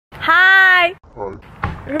Hi.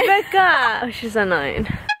 Rebecca. Oh, she's annoying.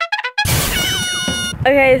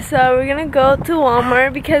 Okay, so we're gonna go to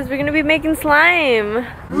Walmart because we're gonna be making slime.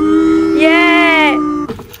 Yay!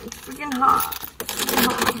 It's freaking hot.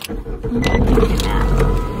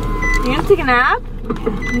 You gonna take a nap?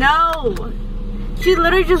 No! She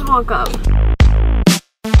literally just woke up.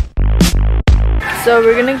 So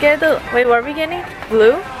we're gonna get the, wait, what are we getting?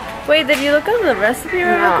 Glue? Wait, did you look up the recipe,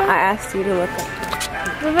 Rebecca? No, I asked you to look up.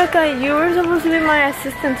 Rebecca, you were supposed to be my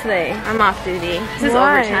assistant today. I'm off duty. This is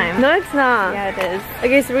Why? overtime. No, it's not. Yeah, it is.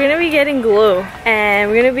 Okay, so we're gonna be getting glue.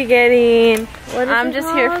 And we're gonna be getting, what is I'm just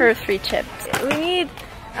here for 3 chips. We need,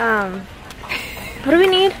 what do we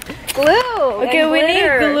need? Glue! Okay, we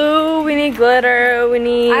need glue, we need glitter, we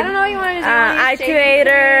need, I don't know what you want to do.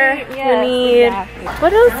 activator, Yes, we need, exactly.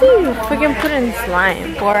 what else do you freaking put in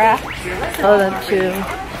slime? Borax. Oh, that too.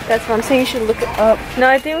 That's what I'm saying. You should look it up. No,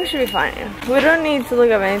 I think we should be fine. We don't need to look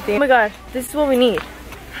up anything. Oh my god, this is what we need.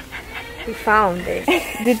 We found it.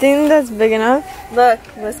 Do you think that's big enough? Look,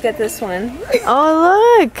 let's get this one.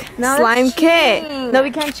 Oh look! Now slime it's kit. cheating. No,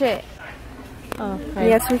 we can't cheat. Oh, right.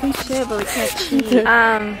 Yes, we can shit, but we can't cheat.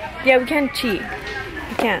 Yeah, we can't cheat.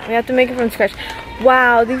 We can't. We have to make it from scratch.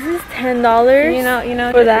 Wow, this is $10. You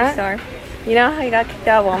know, for that. store. You know how you got kicked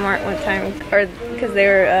out of Walmart one time, or because they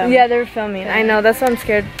were. Yeah, they were filming. I know. That's why I'm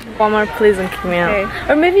scared. Walmart, please don't kick me out.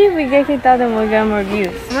 Okay. Or maybe if we get kicked out, then we'll get more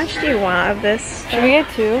views. How much do you want of this? Should we get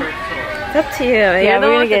 2? It's up to you. Yeah,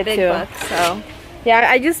 we're gonna get 2. Bucks, so. Yeah,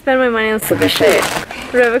 I just spend my money on stupid shit.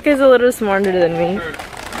 Rebecca's a little smarter than me.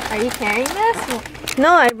 Are you carrying this?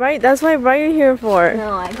 No, that's what I brought you here for.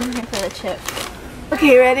 No, I came here for the chip.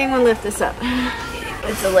 Okay, ready? I'm gonna lift this up.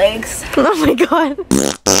 It's the legs. Oh my god.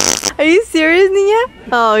 Are you serious, Nia?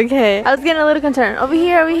 Oh, okay. I was getting a little concerned. Over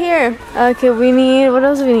here, over here. Okay, we need, what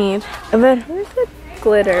else do we need? Where's the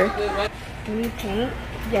glitter? You need paint?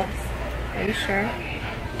 Yes. Are you sure?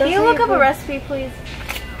 Can Can you look up a recipe, please?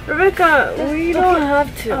 Rebecca, we don't have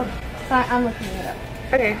to. Oh, sorry, I'm looking it up.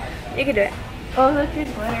 Okay, you can do it. Oh, look, here's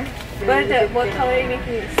glitter. What color are you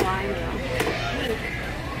making the slime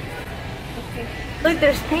though? Look,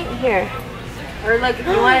 there's paint here. Or like, you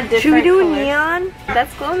want a different Should we do color? neon?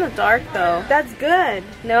 That's glow in the dark though. That's good.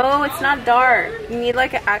 No, it's not dark. You need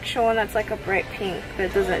like an actual one that's like a bright pink, but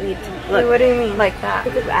it doesn't need to look. Wait, what do you mean? Like that?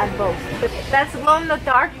 We could add both. That's glow in the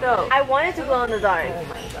dark though. I wanted to glow in the dark. Oh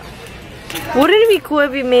my god. Wouldn't it be cool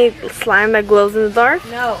if we made slime that glows in the dark?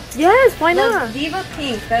 No. Yes, why No, not? Diva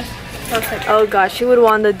pink. That's perfect. Oh gosh, she would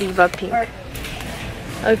want the Diva pink.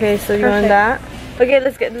 Okay, so you want that? Okay,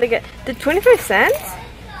 let's get the 25 cents?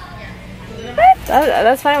 What?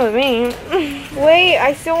 That's fine with me. Wait,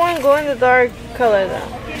 I still want to go in the dark color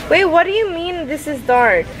though. Wait, what do you mean this is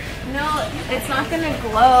dark? No, it's not gonna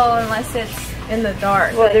glow unless it's in the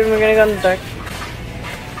dark. Well, then we're gonna go in the dark.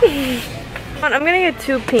 I'm gonna get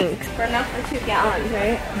 2 pinks. For enough for 2 gallons,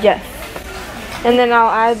 right? Yes. And then I'll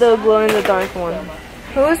add the glow in the dark one.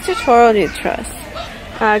 Whose tutorial do you trust?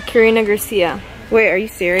 Karina Garcia. Wait, are you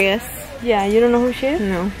serious? Yeah, you don't know who she is?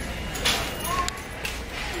 No.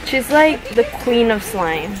 She's like the queen of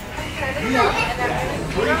slime.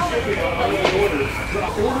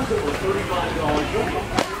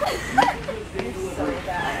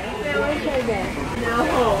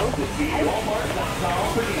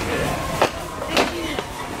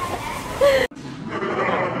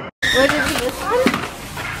 What is this one?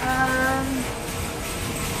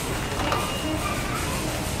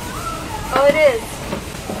 Oh, it is.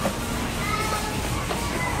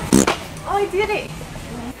 Oh, I did it.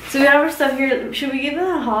 So we have our stuff here. Should we give them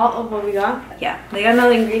a haul of what we got? Yeah, they got no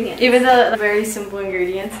ingredients. Even the very simple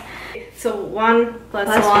ingredients. So 1 plus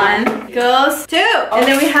 1 goes 2. And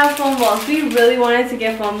then we have foam balls. We really wanted to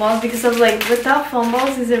get foam balls because I was like, without foam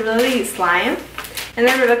balls, is it really slime? And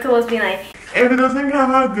then Rebecca was being like, if it doesn't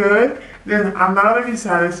come out good, then I'm not gonna be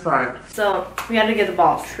satisfied. so we had to get the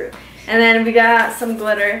balls. True. And then we got some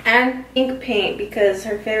glitter And pink paint because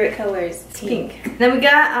her favorite color is pink. pink. Then we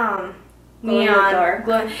got Glow in the neon dark.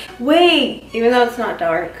 glow. Wait, Even though it's not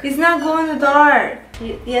dark. it's not glow in the dark.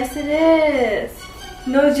 Yes, it is.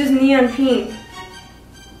 No, it's just neon pink.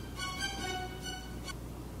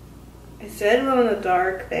 I said glow in the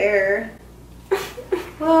dark there.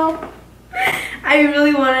 Well, I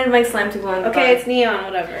really wanted my slime to glow in the dark. Okay, it's neon,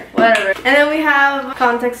 whatever. Whatever. And then we have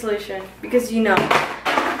contact solution because you know.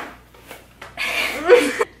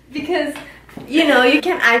 Because you know you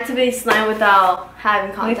can activate slime without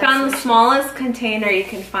having contact. We found the solution. smallest container you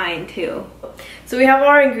can find too. So we have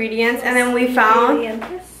our ingredients, and then we found.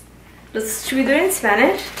 Should we do it in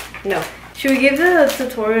Spanish? No. Should we give the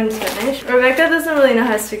tutorial in Spanish? Rebecca doesn't really know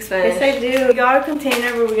how to speak Spanish. Yes, I do. We got our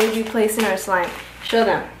container where we're going to be placing our slime. Show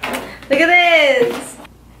them. Look at this!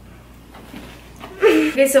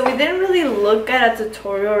 Okay, so we didn't really look at a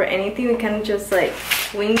tutorial or anything. We kind of just like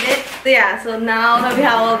winged it. So yeah, so now that we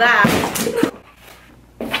have all that.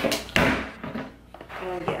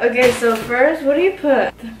 Okay, so first, what do you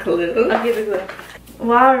put? The glue. Okay, the glue.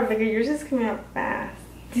 Wow, Rebecca, yours is coming out fast.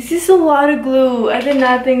 This is a lot of glue. I did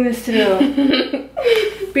not think this through.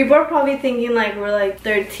 People are probably thinking like we're like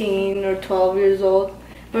 13 or 12 years old.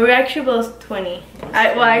 But we're actually both 20.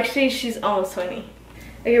 Well, actually, she's almost 20.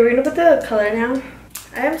 Okay, we're gonna put the color now.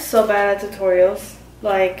 I am so bad at tutorials.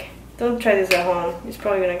 Like, don't try this at home. It's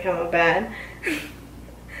probably gonna come out bad.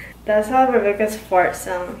 That's how Rebecca's fart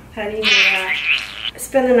sound. How do you do that? I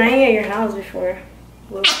spent the night at your house before.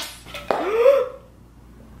 Whoops.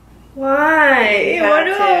 Why? Why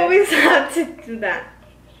do I always have to do that?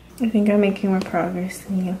 I think I'm making more progress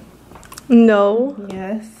than you. No.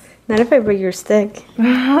 Yes. Not if I break your stick.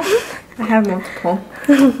 I have multiple.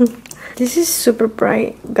 This is super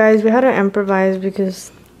bright. Guys, we had to improvise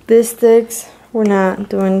because these sticks were not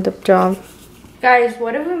doing the job. Guys,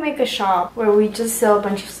 what if we make a shop where we just sell a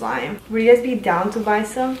bunch of slime? Would you guys be down to buy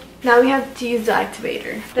some? Now we have to use the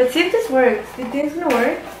activator. Let's see if this works. Do you think it's gonna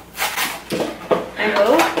work? I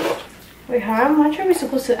hope. Wait, how much are we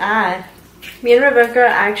supposed to add? Me and Rebecca are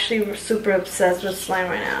actually super obsessed with slime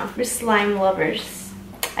right now. We're slime lovers.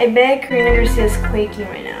 I bet Karina Garcia is quaking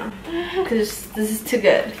right now because this is too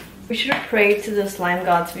good. We should have prayed to the slime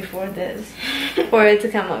gods before this for it to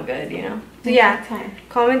come out good, you know? So yeah,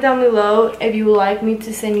 comment down below if you would like me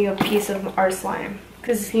to send you a piece of our slime.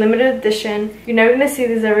 Because it's limited edition. You're never going to see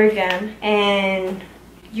this ever again. And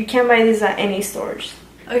you can't buy these at any stores.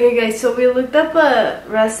 Okay guys, so we looked up a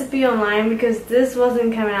recipe online because this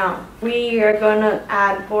wasn't coming out. We are going to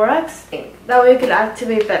add borax. That way it could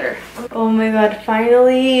activate better. Oh my god,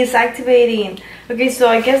 finally it's activating. Okay, so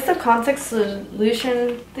I guess the contact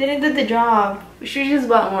solution didn't do the job. We should just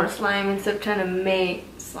bought more slime instead of trying to make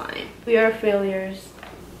slime. We are failures.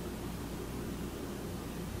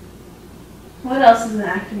 What else is an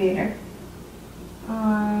activator?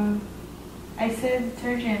 I said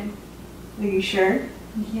detergent. Are you sure?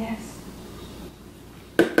 Yes.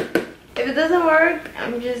 If it doesn't work,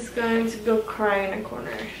 I'm just going to go cry in a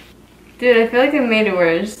corner. Dude, I feel like I made it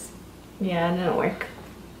worse. Yeah, it didn't work.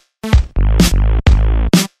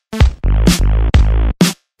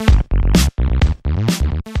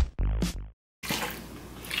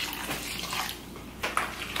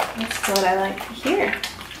 That's what I like to hear.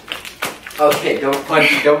 Okay, don't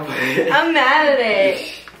punch it. I'm mad at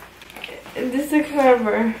it. This took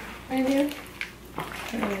forever. Right here?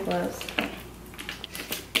 It really was.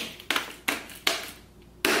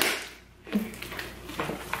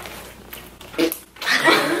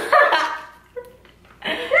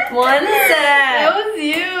 One step. That was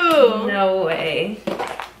you. No way.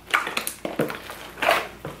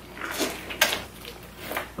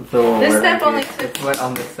 So This step only took. It's wet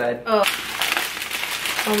on this side. Oh.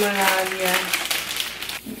 Oh my god, yeah.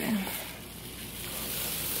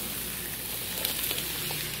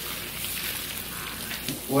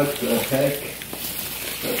 What the heck?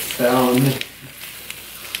 That sound.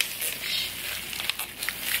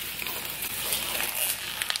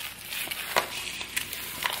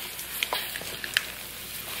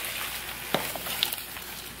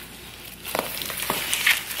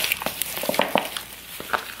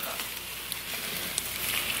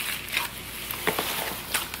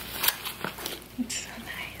 It's so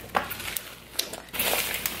nice.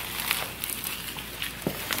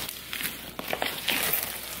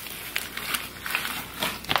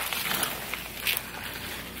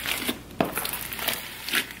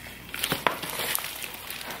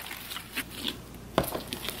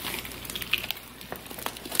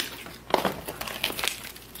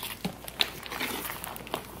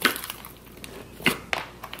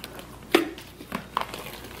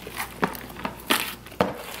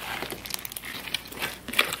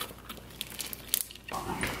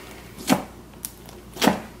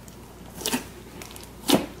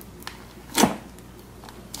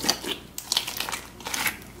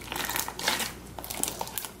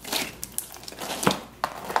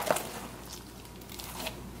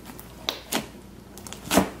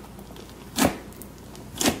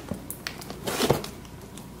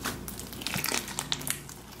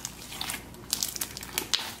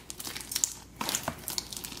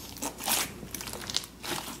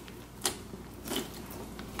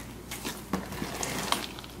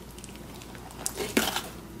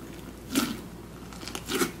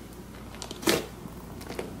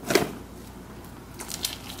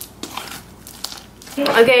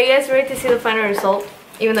 Okay, you guys ready to see the final result?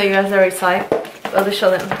 Even though you guys already saw it, I'll just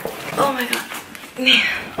show them. Oh my god.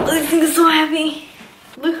 Oh, this thing is so heavy.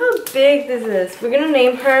 Look how big this is. We're gonna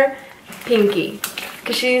name her Pinky.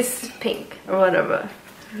 Because she's pink or whatever.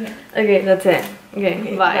 Yeah. Okay, that's it.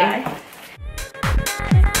 Okay, bye.